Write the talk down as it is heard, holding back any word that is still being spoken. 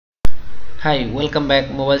Hi welcome back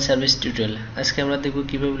mobile service tutorial. আজকে আমরা দেখব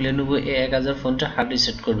কিভাবে Lenovo A1000 ফোনটা হার্ড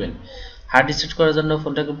রিসেট করবেন। হার্ড রিসেট করার জন্য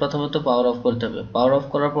ফোনটাকে প্রথমত পাওয়ার অফ করতে হবে। পাওয়ার অফ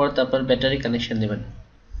করার পর তারপর ব্যাটারি কানেকশন দিবেন।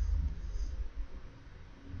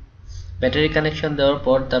 ব্যাটারি কানেকশন দেওয়ার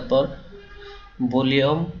পর তারপর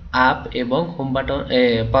ভলিউম আপ এবং home button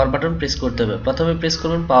power button press করতে হবে। প্রথমে প্রেস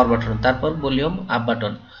করবেন পাওয়ার বাটন, তারপর ভলিউম আপ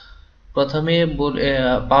বাটন। প্রথমে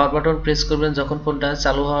পাওয়ার বাটন প্রেস করবেন, যখন ফোনটা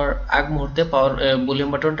চালু হওয়ার আগ মুহূর্তে পাওয়ার ভলিউম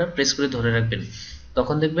বাটনটা প্রেস করে ধরে রাখবেন।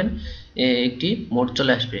 তখন দেখবেন একটি মোড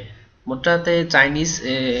চলে আসবে। মোডটাতে চাইনিজ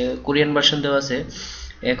কোরিয়ান ভার্সন দেওয়া আছে।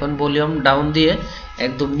 এখন ভলিউম ডাউন দিয়ে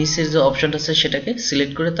একদম নিচের যে অপশনটা আছে সেটাকে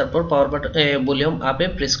সিলেক্ট করে তারপর পাওয়ার বাটন ভলিউম আপে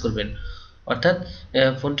প্রেস করবেন, অর্থাৎ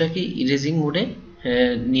ফোনটাকে ইরেজিং মোডে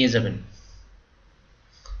নিয়ে যাবেন।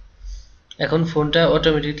 এখন ফোনটা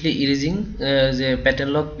অটোমেটিকলি ইরেজিং, যে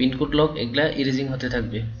প্যাটার্ন লক, পিনকোড লক এগুলা ইরেজিং হতে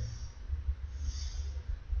থাকবে।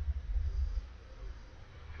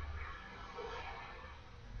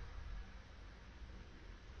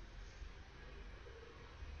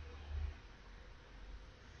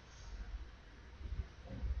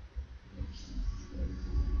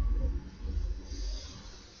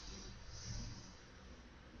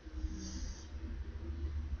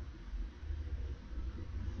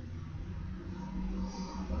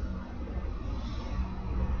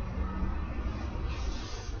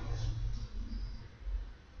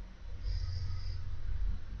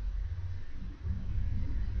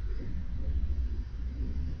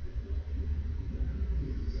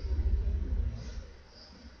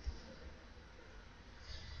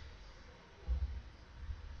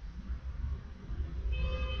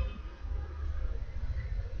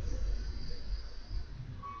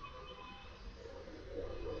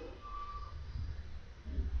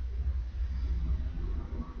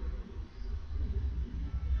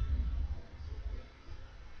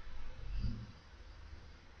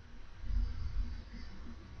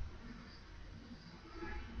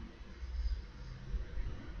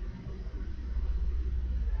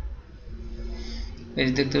 এই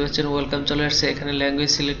যে দেখতে পাচ্ছেন ওয়েলকাম চলে আসছে। এখানে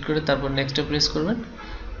ল্যাঙ্গুয়েজ সিলেক্ট করে তারপর নেক্সটে প্রেস করবেন,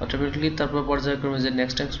 অটোমেটিকলি তারপর পর্যায়ক্রমে যে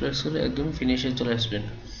নেক্সট প্রেস করে একদম ফিনিশে চলে আসবেন।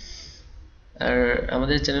 আর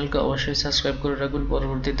আমাদের চ্যানেলকে অবশ্যই সাবস্ক্রাইব করে রাখবেন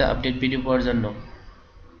পরবর্তীতে আপডেট ভিডিও পাওয়ার জন্য।